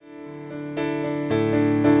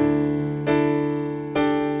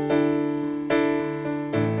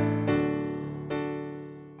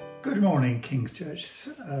morning, King's Church.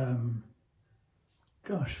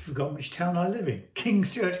 Gosh, I forgot which town I live in.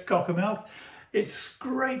 King's Church, Cockermouth. It's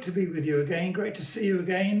great to be with you again. Great to see you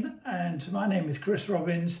again. And my name is Chris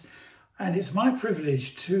Robbins, and it's my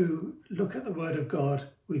privilege to look at the Word of God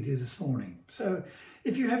with you this morning. So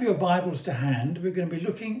if you have your Bibles to hand, we're going to be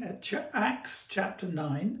looking at Acts chapter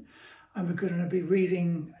 9, and we're going to be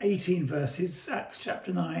reading 18 verses, Acts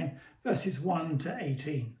chapter 9, verses 1 to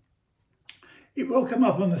 18. It will come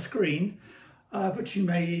up on the screen, but you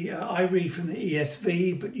may, I read from the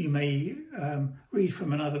ESV, but you may read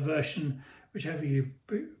from another version, whichever you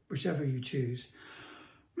choose.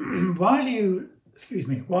 While you're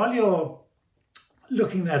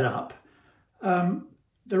looking that up,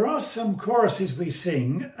 there are some choruses we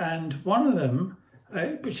sing, and one of them,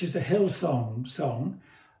 which is a Hillsong song,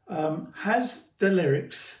 has the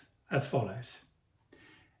lyrics as follows.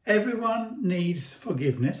 Everyone needs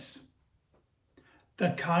forgiveness,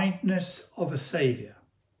 the kindness of a saviour.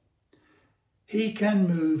 He can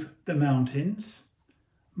move the mountains.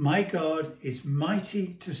 My God is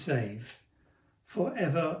mighty to save,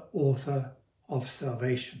 forever author of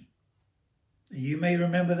salvation. You may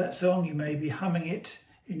remember that song, you may be humming it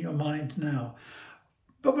in your mind now.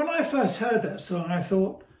 But when I first heard that song, I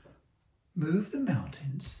thought, move the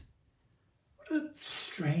mountains? What a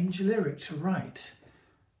strange lyric to write.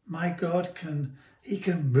 My God He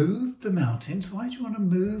can move the mountains. Why do you want to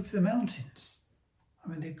move the mountains? I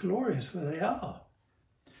mean, they're glorious where they are.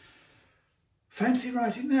 Fancy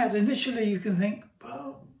writing that. Initially, you can think,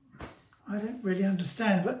 well, I don't really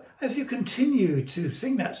understand. But as you continue to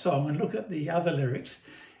sing that song and look at the other lyrics,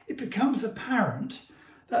 it becomes apparent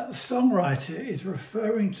that the songwriter is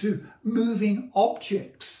referring to moving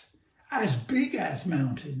objects as big as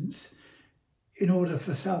mountains in order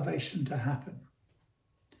for salvation to happen.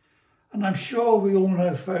 And I'm sure we all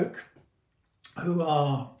know folk who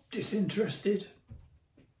are disinterested,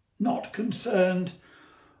 not concerned,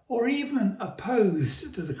 or even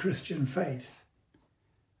opposed to the Christian faith.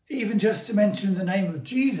 Even just to mention the name of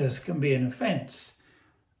Jesus can be an offence,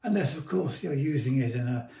 unless, of course, you're using it in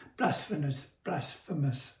a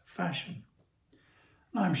blasphemous fashion.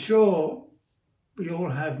 And I'm sure we all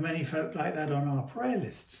have many folk like that on our prayer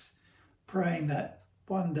lists, praying that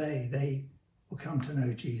one day they will come to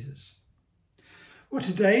know Jesus. Well,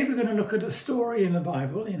 today we're going to look at a story in the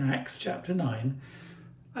Bible, in Acts chapter 9,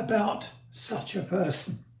 about such a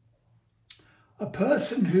person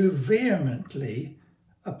who vehemently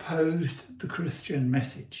opposed the Christian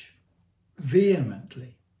message.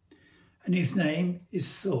 Vehemently. And his name is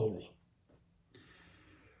Saul.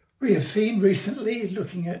 We have seen recently,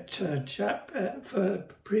 looking at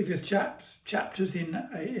previous chapters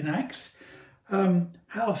in Acts,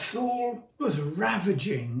 how Saul was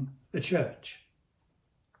ravaging the church.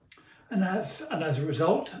 And as a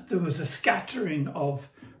result, there was a scattering of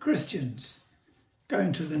Christians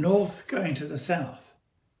going to the north, going to the south.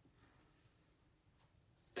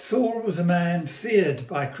 Saul was a man feared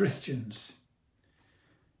by Christians.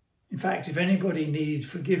 In fact, if anybody needed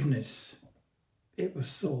forgiveness, it was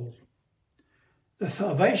Saul. The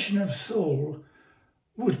salvation of Saul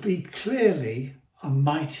would be clearly a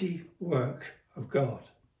mighty work of God.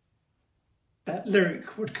 That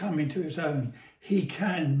lyric would come into its own. He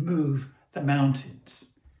can move the mountains,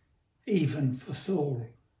 even for Saul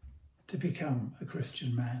to become a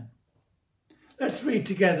Christian man. Let's read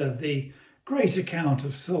together the great account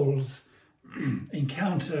of Saul's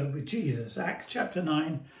encounter with Jesus, Acts chapter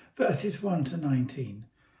 9, verses 1 to 19.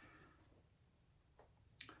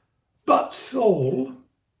 But Saul,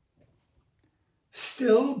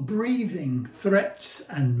 still breathing threats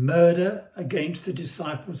and murder against the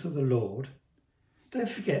disciples of the Lord. Don't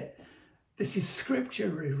forget, this is scripture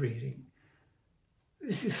we're reading.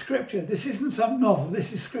 This is scripture. This isn't some novel.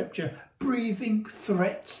 This is scripture. Breathing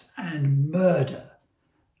threats and murder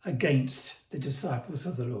against the disciples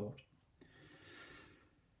of the Lord.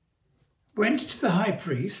 Went to the high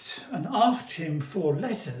priest and asked him for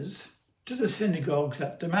letters to the synagogues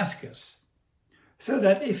at Damascus, so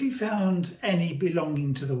that if he found any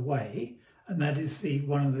belonging to the way, and that is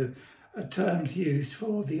one of the terms used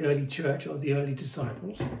for the early church or the early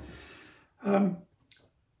disciples,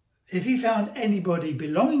 if he found anybody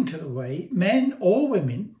belonging to the way, men or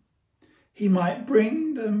women, he might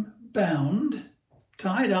bring them bound,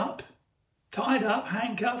 tied up,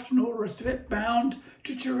 handcuffed and all the rest of it, bound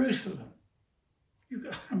to Jerusalem. You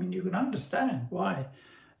can understand why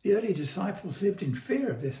the early disciples lived in fear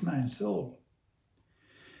of this man Saul.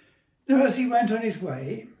 Now, as he went on his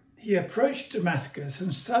way, he approached Damascus,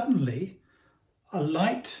 and suddenly a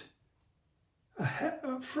light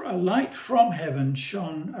from heaven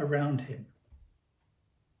shone around him.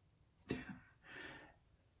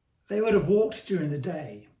 They would have walked during the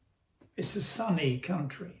day. It's a sunny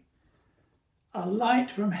country. A light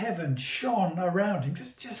from heaven shone around him.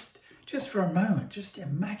 Just for a moment, just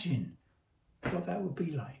imagine what that would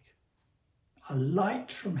be like. A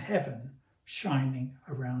light from heaven shining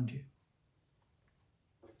around you.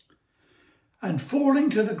 And falling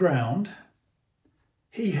to the ground,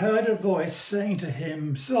 he heard a voice saying to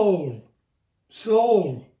him, "Saul,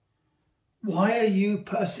 Saul, why are you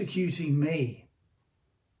persecuting me?"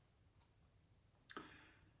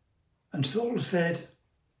 And Saul said,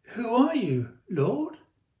 "Who are you, Lord?"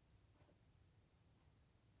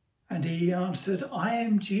 And he answered, "I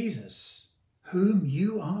am Jesus, whom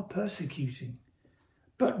you are persecuting.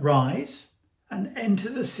 But rise and enter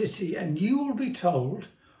the city, and you will be told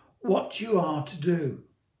what you are to do."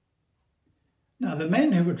 Now the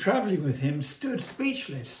men who were travelling with him stood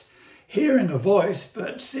speechless, hearing a voice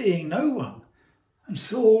but seeing no one. And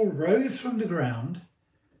Saul rose from the ground,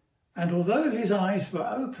 and although his eyes were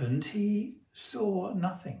opened, he saw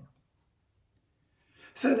nothing.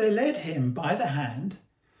 So they led him by the hand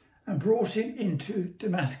and brought him into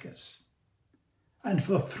Damascus. And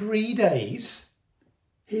for 3 days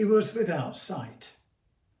he was without sight,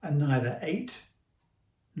 and neither ate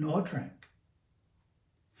nor drank.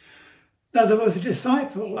 Now there was a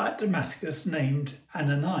disciple at Damascus named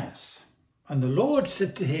Ananias, and the Lord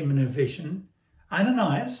said to him in a vision,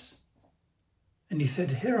 "Ananias?" And he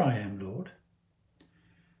said, "Here I am, Lord."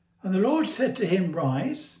 And the Lord said to him,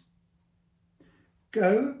 "Rise,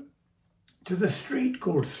 go to the street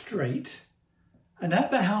called Straight, and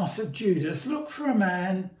at the house of Judas look for a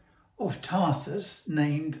man of Tarsus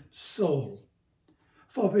named Saul.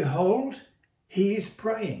 For behold, he is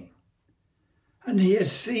praying, and he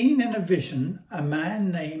has seen in a vision a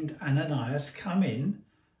man named Ananias come in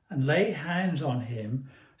and lay hands on him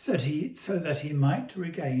so that he might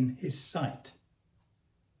regain his sight."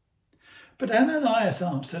 But Ananias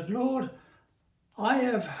answered, "Lord, I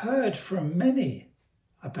have heard from many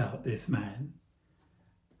about this man,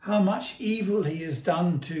 how much evil he has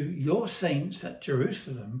done to your saints at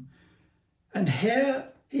Jerusalem, and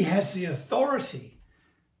here he has the authority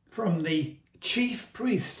from the chief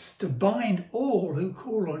priests to bind all who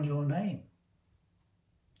call on your name."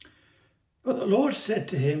 But the Lord said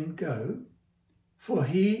to him, "Go, for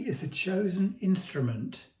he is a chosen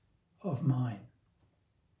instrument of mine."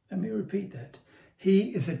 Let me repeat that.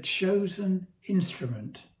 He is a chosen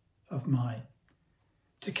instrument of mine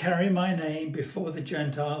to carry my name before the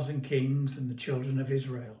Gentiles and kings and the children of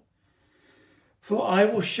Israel. For I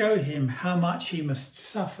will show him how much he must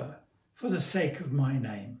suffer for the sake of my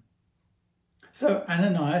name. So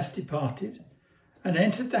Ananias departed and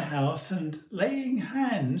entered the house, and laying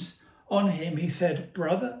hands on him, he said,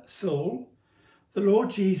 "Brother Saul, the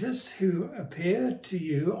Lord Jesus, who appeared to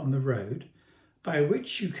you on the road by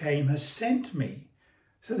which you came, has sent me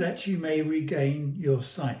so that you may regain your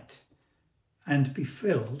sight and be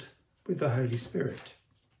filled with the Holy Spirit."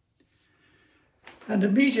 And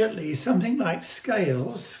immediately something like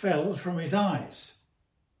scales fell from his eyes,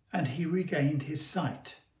 and he regained his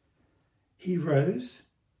sight. He rose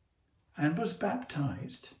and was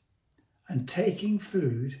baptized, and taking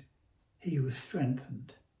food, he was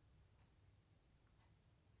strengthened.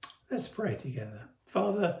 Let's pray together.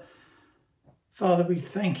 Father, we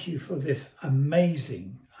thank you for this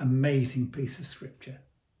amazing piece of scripture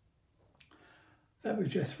that we've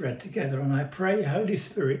just read together. And I pray, Holy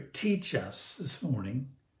Spirit, teach us this morning.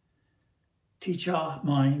 Teach our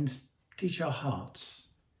minds, teach our hearts.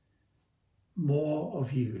 More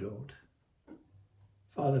of you, Lord.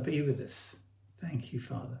 Father, be with us. Thank you,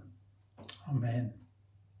 Father. Amen.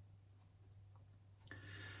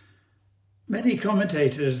 Many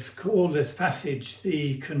commentators call this passage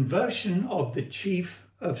the conversion of the chief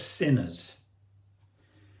of sinners.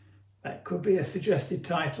 That could be a suggested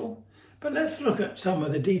title, but let's look at some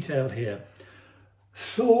of the detail here.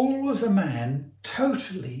 Saul was a man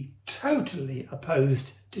totally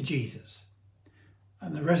opposed to Jesus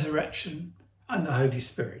and the resurrection and the Holy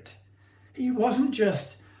Spirit. He wasn't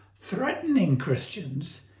just threatening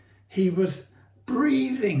Christians, he was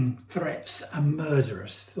breathing threats and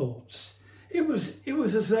murderous thoughts. It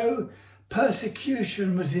was as though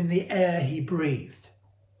persecution was in the air he breathed.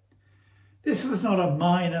 This was not a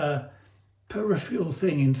minor peripheral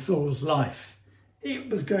thing in Saul's life. It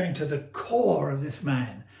was going to the core of this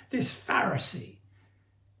man, this Pharisee.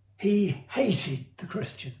 He hated the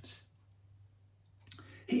Christians.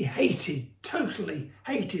 He totally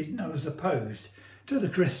hated and was opposed to the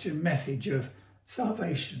Christian message of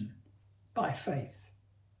salvation by faith.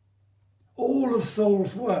 All of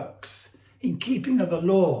Saul's works in keeping of the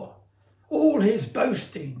law, all his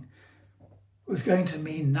boasting was going to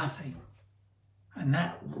mean nothing. And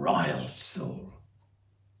that riled Saul.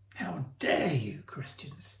 How dare you,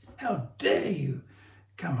 Christians? How dare you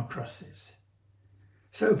come across this?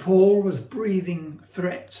 So Paul was breathing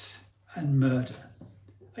threats and murder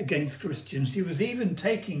against Christians. He was even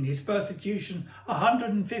taking his persecution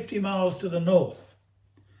 150 miles to the north,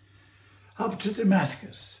 up to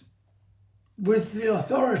Damascus, with the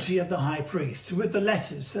authority of the high priest, with the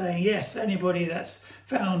letters saying, yes, anybody that's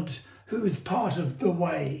found who is part of the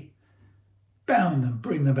way, bound them,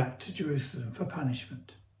 bring them back to Jerusalem for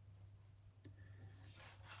punishment.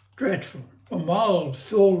 Dreadful. And while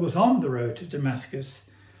Saul was on the road to Damascus,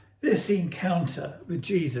 this encounter with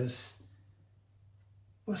Jesus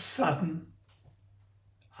was sudden,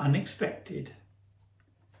 unexpected.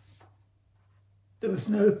 There was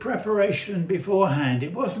no preparation beforehand.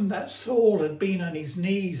 It wasn't that Saul had been on his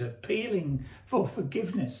knees appealing for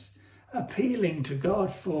forgiveness, appealing to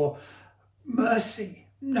God for mercy.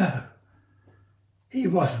 No, he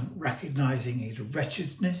wasn't recognising his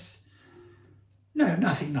wretchedness. No,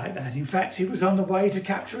 nothing like that. In fact, he was on the way to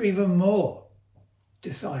capture even more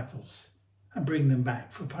disciples and bring them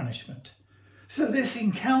back for punishment. So this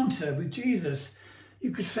encounter with Jesus,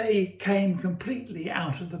 you could say, came completely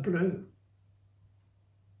out of the blue.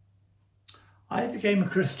 I became a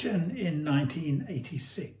Christian in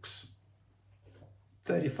 1986,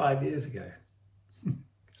 35 years ago.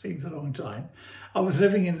 Seems a long time. I was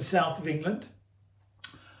living in the south of England.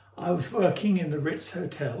 I was working in the Ritz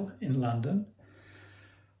Hotel in London.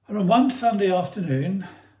 And on one Sunday afternoon,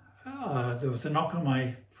 there was a knock on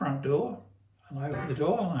my front door, and I opened the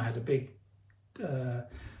door, and I had a big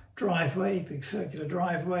driveway, big circular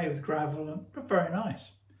driveway with gravel, and very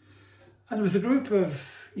nice. And there was a group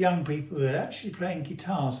of young people there actually playing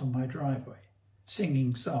guitars on my driveway,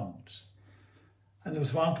 singing songs. And there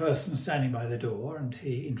was one person standing by the door, and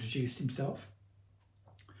he introduced himself.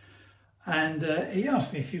 And he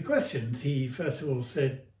asked me a few questions. He first of all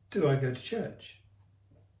said, "Do I go to church?"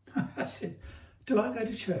 I said, "Do I go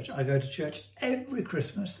to church? I go to church every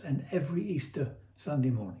Christmas and every Easter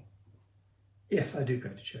Sunday morning." "Yes, I do go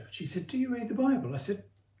to church." He said, "Do you read the Bible?" I said,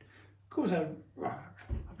 "Of course I've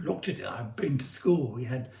looked at it. I've been to school. We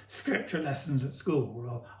had scripture lessons at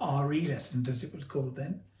school, or RE lessons as it was called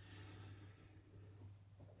then."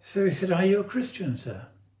 So he said, "Are you a Christian, sir?"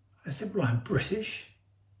 I said, "Well, I'm British."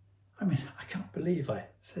 I mean, I can't believe I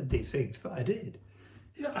said these things, but I did.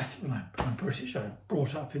 Yeah, I said, "Well, I'm British. I was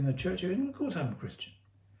brought up in the church. And of course I'm a Christian."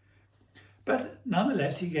 But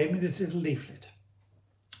nonetheless, he gave me this little leaflet.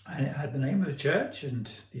 And it had the name of the church and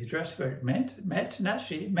the address where it met, and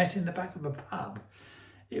actually it met in the back of a pub.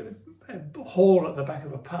 It was a hall at the back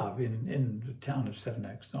of a pub in the town of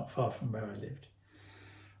Sevenoaks, not far from where I lived.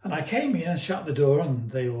 And I came in and shut the door, and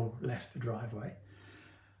they all left the driveway.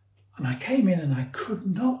 And I came in and I could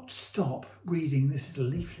not stop reading this little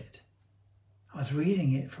leaflet. I was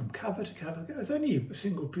reading it from cover to cover. It was only a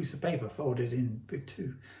single piece of paper folded in with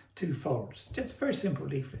two folds. Just a very simple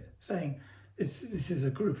leaflet saying, this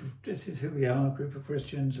is who we are, a group of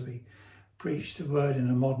Christians. We preach the word in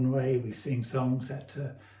a modern way. We sing songs that,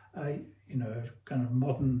 kind of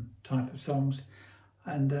modern type of songs.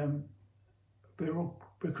 And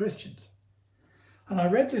we're Christians. And I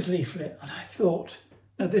read this leaflet and I thought,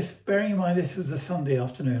 now this, bearing in mind this was a Sunday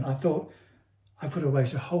afternoon, I thought, I've got to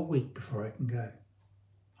wait a whole week before I can go.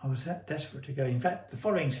 I was that desperate to go. In fact, the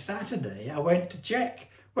following Saturday, I went to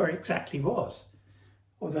check where it exactly was.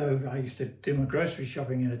 Although I used to do my grocery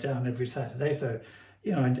shopping in the town every Saturday, so,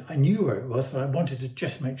 I knew where it was, but I wanted to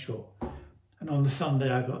just make sure. And on the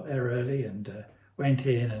Sunday, I got there early and went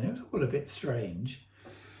in, and it was all a bit strange.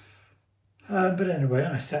 But anyway,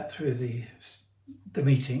 I sat through the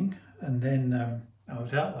meeting, and then I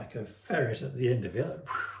was out like a ferret at the end of it.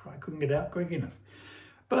 I couldn't get out quick enough.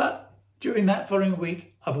 But during that following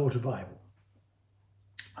week, I bought a Bible.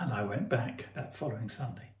 And I went back that following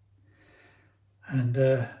Sunday. And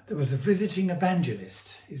there was a visiting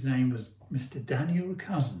evangelist. His name was Mr. Daniel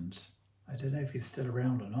Cousins. I don't know if he's still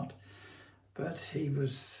around or not. But he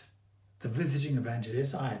was the visiting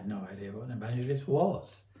evangelist. I had no idea what an evangelist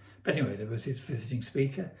was. But anyway, there was his visiting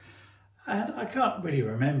speaker. And I can't really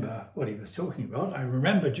remember what he was talking about. I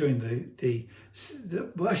remember during the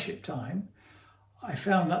worship time, I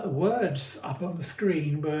found that the words up on the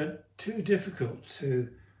screen were too difficult to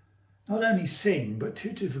not only sing, but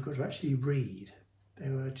too difficult to actually read. They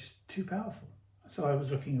were just too powerful. So I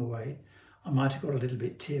was looking away. I might have got a little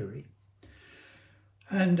bit teary.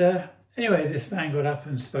 And anyway, this man got up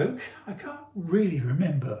and spoke. I can't really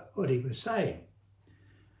remember what he was saying.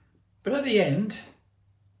 But at the end,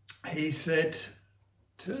 he said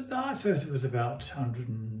I suppose it was about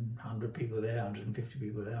 100 people there, 150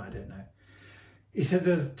 people there, I don't know. He said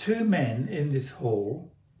there's two men in this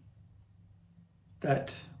hall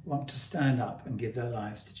that want to stand up and give their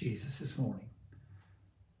lives to Jesus this morning.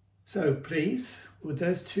 So please, would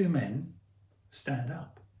those two men stand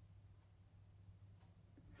up?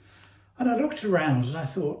 And I looked around and I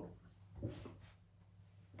thought,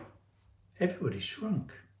 everybody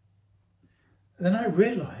shrunk. And then I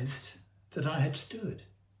realised that I had stood.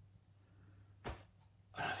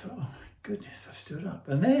 And I thought, oh my goodness, I've stood up.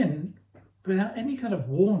 And then, without any kind of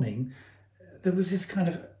warning, there was this kind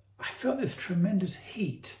of, I felt this tremendous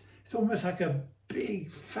heat. It's almost like a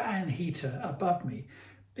big fan heater above me.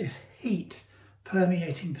 This heat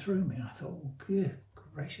permeating through me. And I thought, oh, good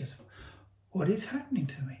gracious, what is happening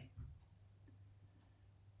to me?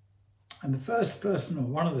 And the first person, or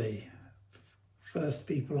one of the first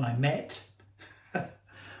people I met,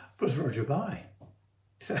 was Roger Bye.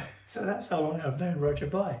 So that's how long I've known Roger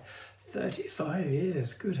Bye. 35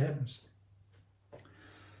 years, good heavens.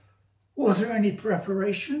 Was there any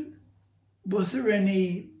preparation? Was there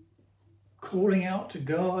any calling out to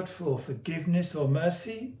God for forgiveness or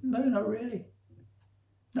mercy? No, not really.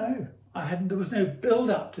 No, there was no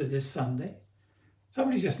build up to this Sunday.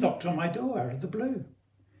 Somebody just knocked on my door out of the blue.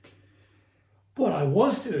 What I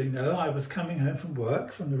was doing though, I was coming home from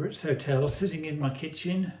work, from the Ritz Hotel, sitting in my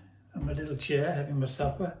kitchen on my little chair, having my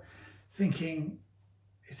supper, thinking,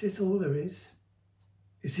 is this all there is?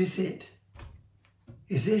 Is this it?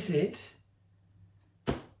 Is this it?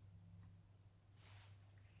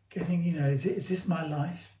 Getting, is this my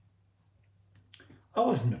life? I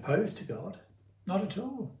wasn't opposed to God, not at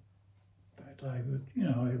all. In fact, I would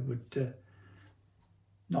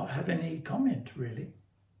not have any comment really.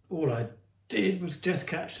 All I did was just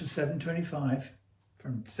catch the 7:25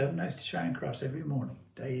 from Sevenoaks to Charing Cross every morning,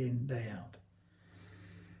 day in, day out.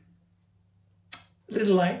 A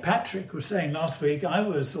little like Patrick was saying last week, I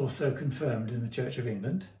was also confirmed in the Church of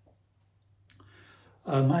England.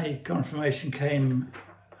 My confirmation came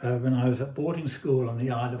when I was at boarding school on the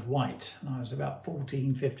Isle of Wight, and I was about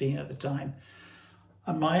 14, 15 at the time.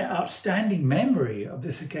 And my outstanding memory of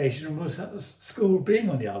this occasion was that the school being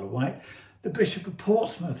on the Isle of Wight, the Bishop of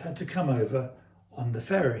Portsmouth had to come over on the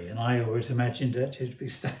ferry, and I always imagined that he'd be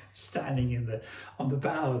standing on the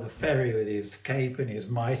bow of the ferry with his cape and his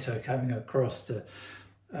mitre coming across to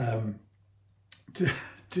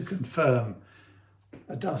confirm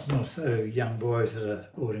a dozen or so young boys at a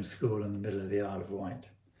boarding school in the middle of the Isle of Wight.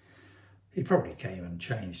 He probably came and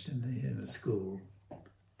changed in the school,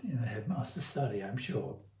 in the headmaster's study, I'm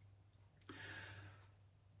sure.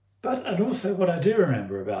 And also what I do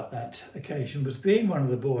remember about that occasion was being one of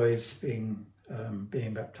the boys being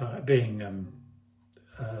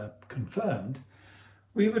confirmed.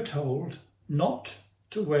 We were told not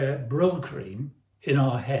to wear Brill cream in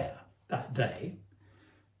our hair that day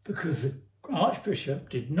because the Archbishop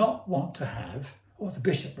did not want to have, or the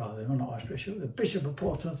Bishop rather, not Archbishop, the Bishop of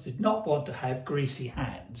Portsmouth did not want to have greasy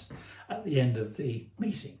hands at the end of the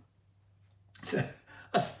meeting. So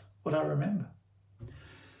that's what I remember.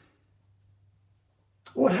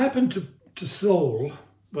 What happened to Saul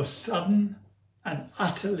was sudden and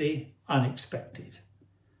utterly unexpected.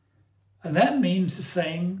 And that means the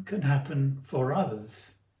same can happen for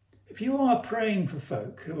others. If you are praying for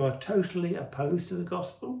folk who are totally opposed to the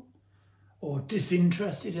gospel, or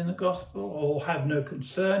disinterested in the gospel, or have no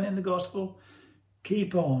concern in the gospel,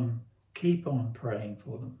 keep on praying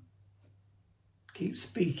for them. Keep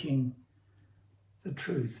speaking the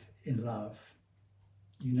truth in love.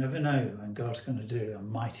 You never know when God's going to do a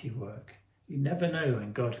mighty work. You never know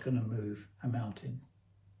when God's going to move a mountain.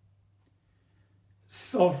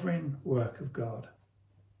 Sovereign work of God.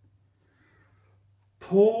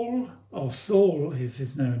 Saul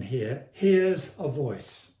is known here, hears a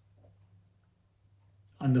voice.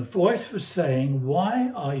 And the voice was saying,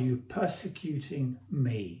 "Why are you persecuting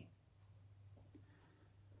me?"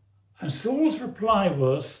 And Saul's reply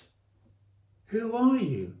was, "Who are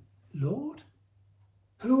you, Lord?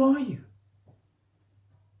 Who are you?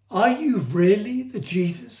 Are you really the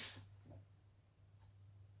Jesus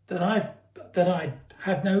that I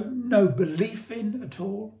have no belief in at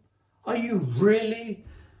all? Are you really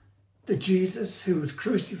the Jesus who was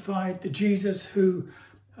crucified, the Jesus who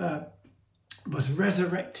was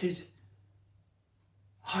resurrected?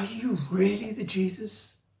 Are you really the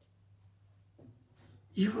Jesus?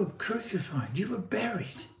 You were crucified, you were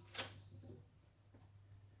buried."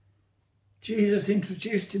 Jesus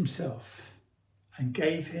introduced himself and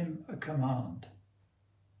gave him a command.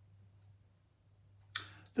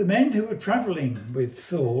 The men who were travelling with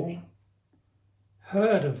Saul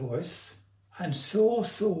heard a voice and saw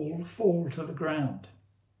Saul fall to the ground.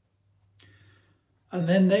 And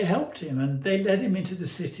then they helped him and they led him into the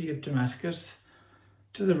city of Damascus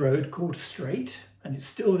to the road called Straight. And it's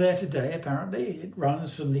still there today, apparently. It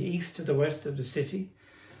runs from the east to the west of the city.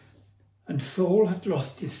 And Saul had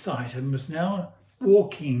lost his sight and was now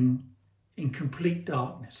walking in complete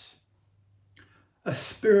darkness. A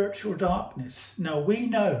spiritual darkness. Now we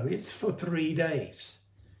know it's for 3 days.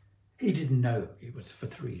 He didn't know it was for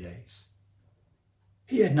 3 days.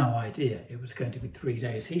 He had no idea it was going to be 3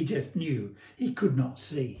 days. He just knew he could not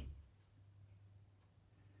see.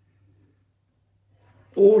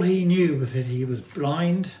 All he knew was that he was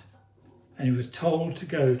blind and he was told to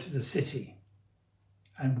go to the city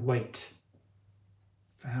and wait.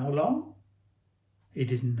 For how long? He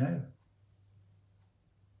didn't know.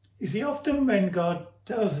 You see, often when God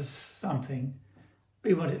tells us something,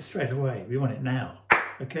 we want it straight away. We want it now.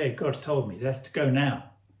 Okay, God's told me, let's go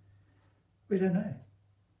now. We don't know.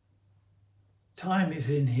 Time is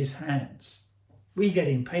in his hands. We get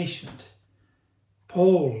impatient.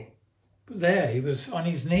 Paul was there, he was on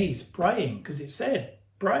his knees praying because it said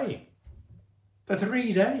praying for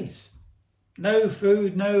 3 days. No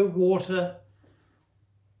food, no water,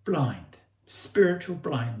 blind, spiritual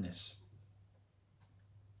blindness.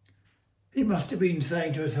 He must have been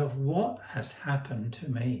saying to himself, what has happened to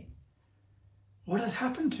me? What has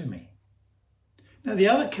happened to me? Now, the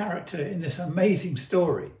other character in this amazing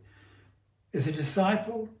story is a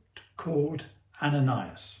disciple called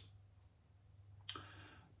Ananias.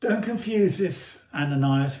 Don't confuse this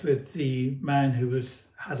Ananias with the man who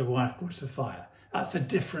had a wife called Sapphira. That's a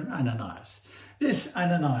different Ananias. This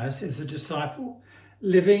Ananias is a disciple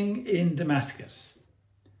living in Damascus.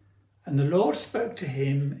 And the Lord spoke to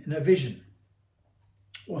him in a vision.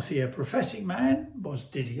 Was he a prophetic man?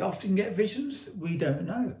 Did he often get visions? We don't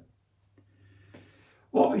know.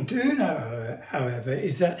 What we do know, however,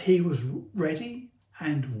 is that he was ready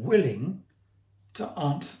and willing to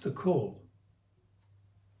answer the call.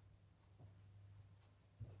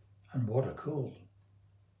 And what a call.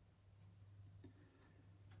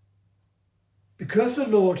 Because the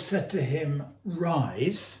Lord said to him,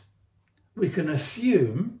 rise, we can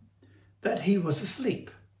assume that he was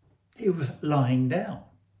asleep. He was lying down.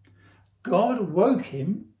 God woke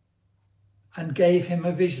him and gave him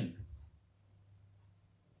a vision.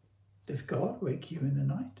 Does God wake you in the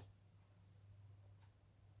night?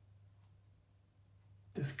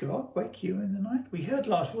 Does God wake you in the night? We heard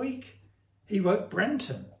last week he woke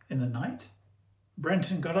Brenton in the night.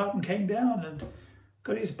 Brenton got up and came down and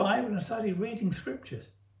got his Bible and started reading scriptures.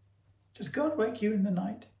 Does God wake you in the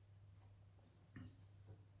night?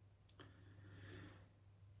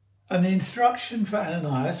 And the instruction for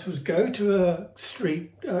Ananias was go to a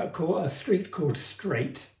street called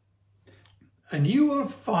Straight, and you will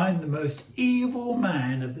find the most evil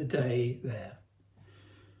man of the day there.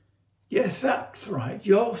 Yes, that's right.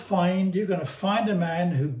 You're going to find a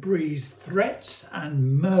man who breathes threats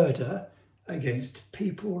and murder against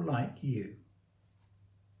people like you.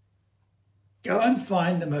 Go and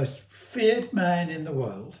find the most feared man in the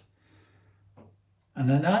world. And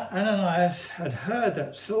Ananias had heard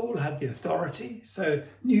that Saul had the authority, so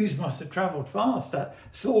news must have travelled fast that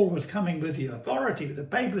Saul was coming with the authority, with the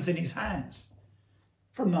papers in his hands,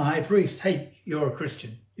 from the high priest. Hey, you're a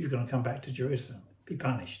Christian. You're going to come back to Jerusalem. Be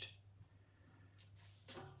punished.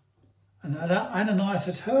 And Ananias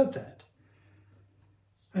had heard that.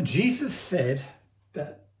 And Jesus said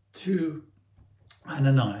that to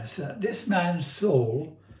Ananias that this man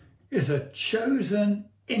Saul is a chosen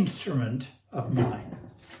instrument of mine.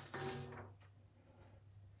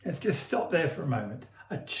 Let's just stop there for a moment.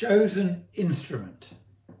 A chosen instrument.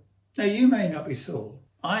 Now, you may not be Saul.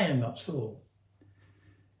 I am not Saul.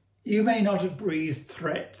 You may not have breathed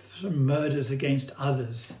threats and murders against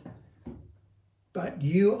others, but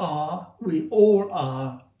we all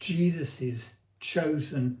are Jesus's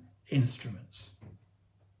chosen instruments.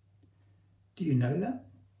 Do you know that?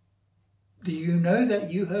 Do you know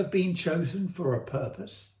that you have been chosen for a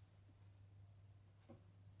purpose?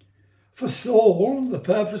 For Saul, the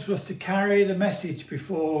purpose was to carry the message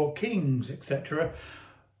before kings, etc.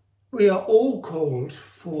 We are all called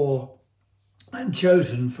for and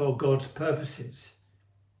chosen for God's purposes.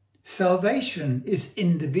 Salvation is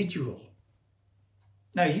individual.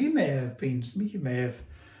 Now, you may have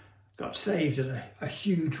got saved at a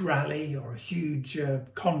huge rally or a huge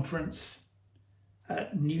conference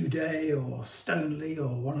at New Day or Stoneleigh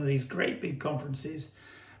or one of these great big conferences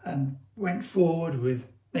and went forward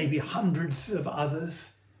with maybe hundreds of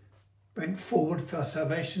others, went forward for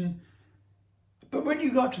salvation. But when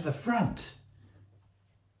you got to the front,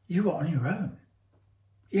 you were on your own.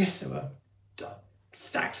 Yes, there were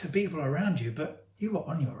stacks of people around you, but you were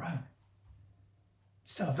on your own.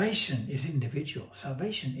 Salvation is individual.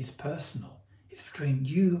 Salvation is personal. It's between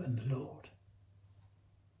you and the Lord.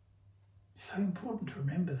 It's so important to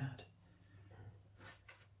remember that.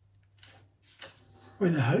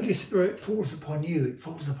 When the Holy Spirit falls upon you, it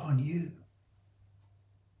falls upon you.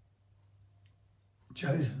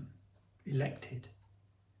 Chosen, elected,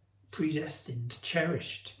 predestined,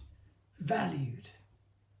 cherished, valued,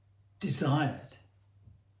 desired,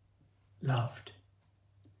 loved.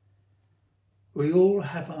 We all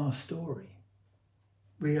have our story.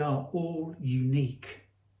 We are all unique,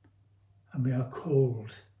 and we are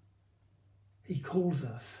called. He calls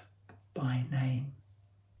us by name.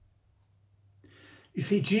 You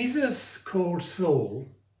see, Jesus called Saul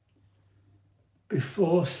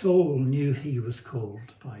before Saul knew he was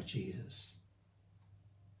called by Jesus.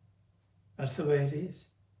 That's the way it is.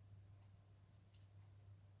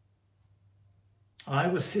 I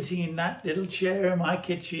was sitting in that little chair in my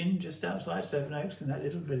kitchen just outside Sevenoaks in that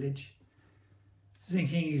little village,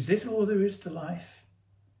 thinking, is this all there is to life?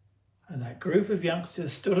 And that group of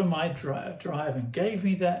youngsters stood on my drive and gave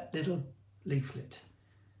me that little leaflet.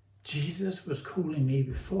 Jesus was calling me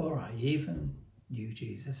before I even knew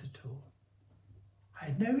Jesus at all. I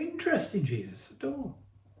had no interest in Jesus at all.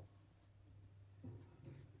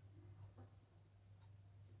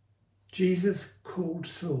 Jesus called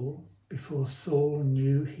Saul before Saul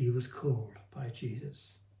knew he was called by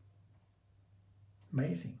Jesus.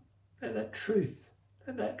 Amazing. Let that truth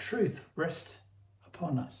rest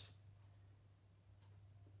upon us.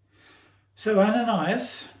 So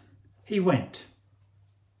Ananias, he went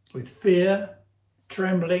with fear,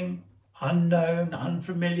 trembling, unknown,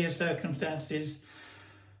 unfamiliar circumstances,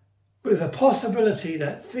 with a possibility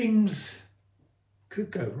that things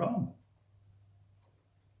could go wrong.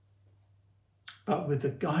 But with the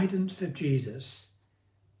guidance of Jesus,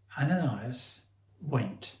 Ananias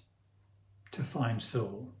went to find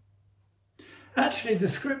Saul. Actually, the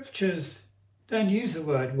scriptures don't use the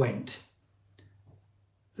word went.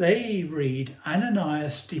 They read,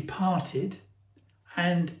 Ananias departed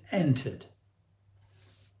and entered.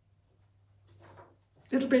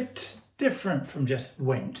 A little bit different from just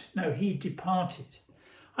went. No, he departed.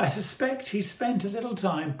 I suspect he spent a little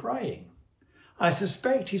time praying. I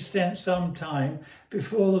suspect he spent some time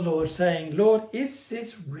before the Lord saying, Lord, is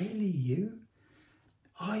this really you?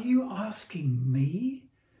 Are you asking me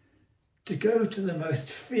to go to the most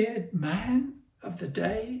feared man of the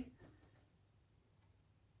day?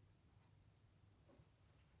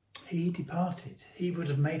 He departed. He would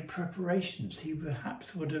have made preparations. He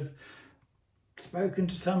perhaps would have spoken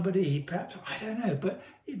to somebody. He perhaps, I don't know, but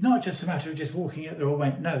it's not just a matter of just walking out there or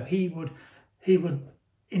went. No, he would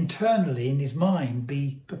internally in his mind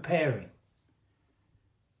be preparing.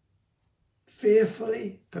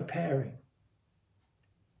 Fearfully preparing.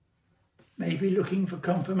 Maybe looking for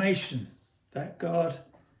confirmation that God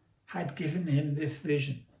had given him this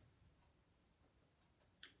vision.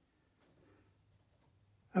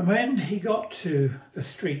 And when he got to the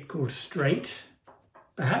street called Straight,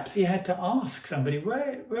 perhaps he had to ask somebody,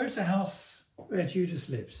 where's the house where Judas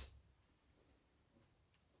lives?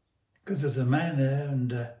 Because there's a man there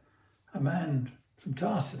and a man from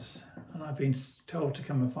Tarsus, and I've been told to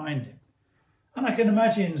come and find him. And I can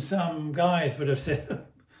imagine some guys would have said,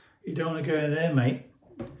 you don't want to go in there, mate.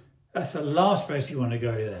 That's the last place you want to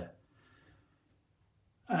go there.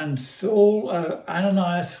 And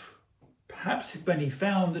Ananias, perhaps when he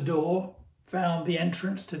found the door, found the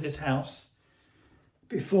entrance to this house,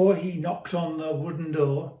 before he knocked on the wooden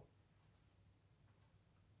door,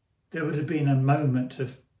 there would have been a moment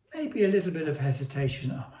of maybe a little bit of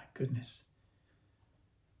hesitation. Oh my goodness.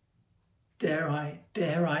 Dare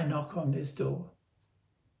I knock on this door?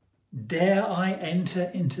 Dare I enter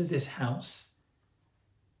into this house?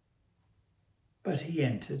 But he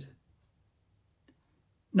entered.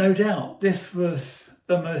 No doubt this was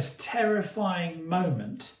the most terrifying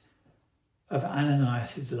moment of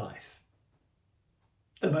Ananias' life.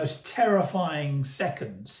 The most terrifying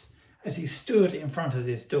seconds as he stood in front of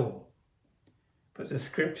this door. But the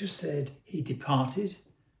scripture said he departed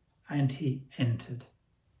and he entered.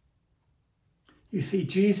 You see,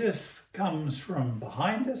 Jesus comes from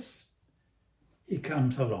behind us. He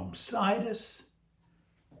comes alongside us.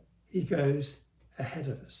 He goes ahead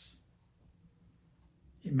of us.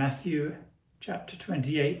 In Matthew chapter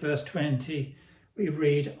 28, verse 20, we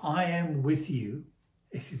read, I am with you.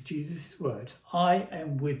 This is Jesus' words. I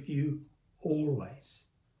am with you always.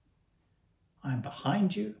 I'm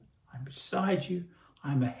behind you. I'm beside you.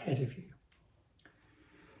 I'm ahead of you.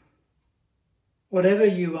 Whatever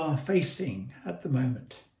you are facing at the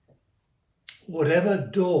moment, whatever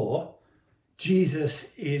door Jesus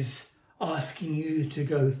is asking you to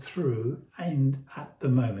go through and at the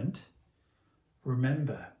moment,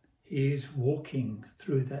 remember, he is walking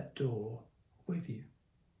through that door with you.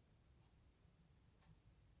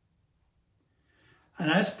 And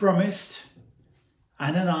as promised,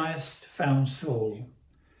 Ananias found Saul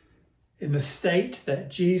in the state that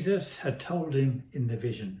Jesus had told him in the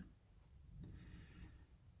vision.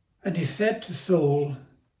 And he said to Saul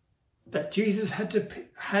that Jesus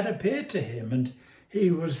had appeared to him, and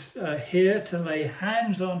he was here to lay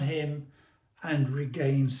hands on him and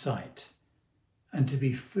regain sight, and to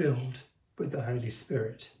be filled with the Holy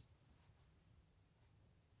Spirit.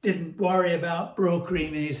 Didn't worry about Brill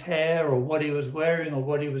cream in his hair or what he was wearing or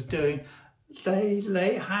what he was doing.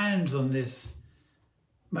 Lay hands on this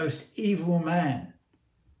most evil man,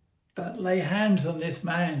 but lay hands on this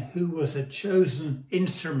man who was a chosen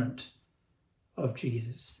instrument of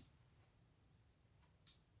Jesus.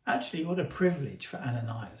 Actually, what a privilege for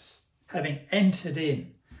Ananias, having entered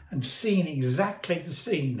in and seen exactly the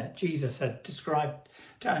scene that Jesus had described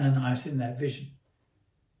to Ananias in that vision.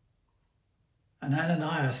 And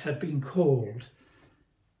Ananias had been called.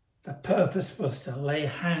 The purpose was to lay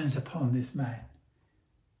hands upon this man.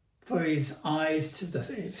 For his eyes,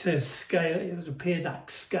 it says scale, it appeared like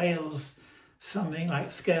scales, something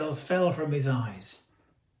like scales fell from his eyes,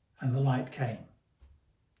 and the light came.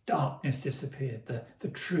 Darkness disappeared, the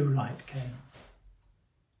true light came.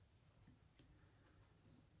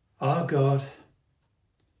 Our God,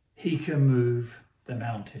 he can move the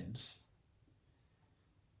mountains.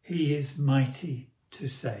 He is mighty to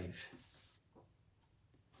save.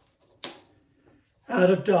 Out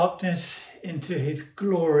of darkness into his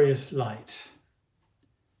glorious light.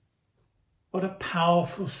 What a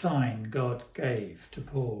powerful sign God gave to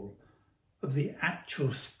Paul of the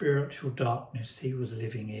actual spiritual darkness he was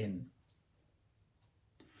living in.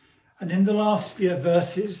 And in the last few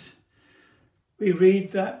verses, we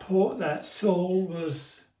read that Saul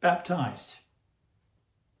was baptized.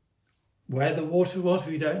 Where the water was,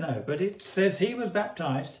 we don't know, but it says he was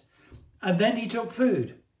baptized, and then he took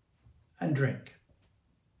food and drink.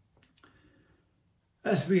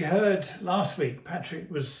 As we heard last week, Patrick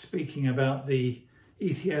was speaking about the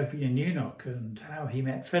Ethiopian eunuch and how he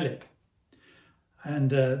met Philip. And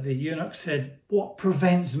the eunuch said, "What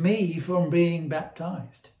prevents me from being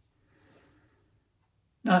baptized?"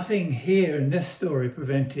 Nothing here in this story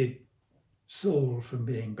prevented Saul from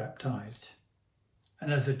being baptized.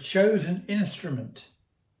 And as a chosen instrument,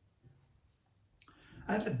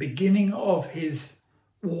 at the beginning of his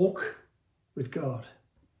walk with God,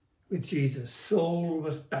 with Jesus, Saul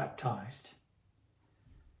was baptized.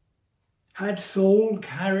 Had Saul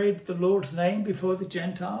carried the Lord's name before the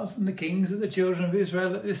Gentiles and the kings of the children of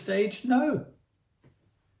Israel at this stage? No.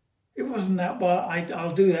 It wasn't that, well,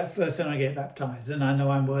 I'll do that first, then I get baptized, and I know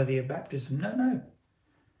I'm worthy of baptism. No.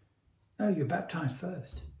 No, you're baptized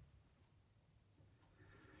first.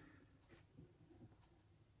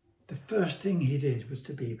 The first thing he did was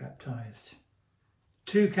to be baptized.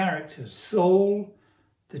 Two characters, Saul,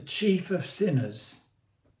 the chief of sinners,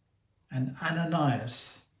 and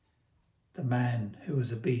Ananias, the man who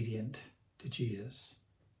was obedient to Jesus.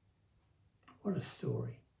 What a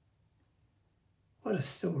story. What a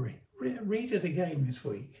story. Read it again this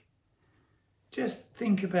week. Just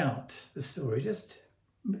think about the story. Just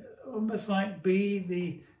almost like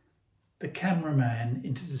be the cameraman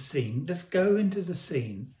into the scene. Just go into the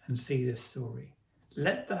scene and see this story.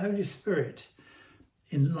 Let the Holy Spirit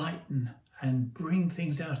enlighten and bring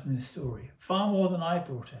things out in this story. Far more than I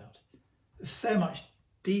brought out. There's so much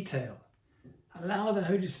detail. Allow the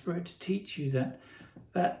Holy Spirit to teach you that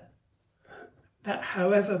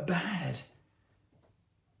however bad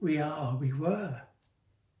we were,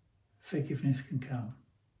 forgiveness can come.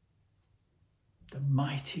 The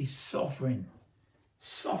mighty sovereignty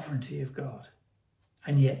of God,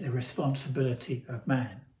 and yet the responsibility of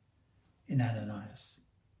man in Ananias.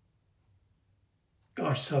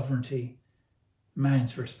 God's sovereignty,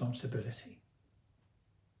 man's responsibility.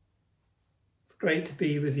 It's great to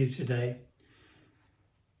be with you today.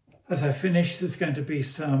 As I finish, there's going to be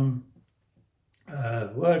some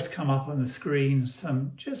words come up on the screen,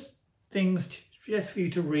 some just things just for you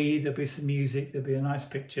to read. There'll be some music, there'll be a nice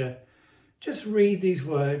picture. Just read these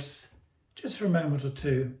words just for a moment or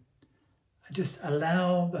two and just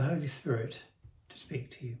allow the Holy Spirit to speak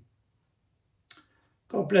to you.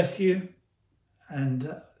 God bless you,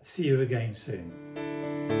 and see you again soon.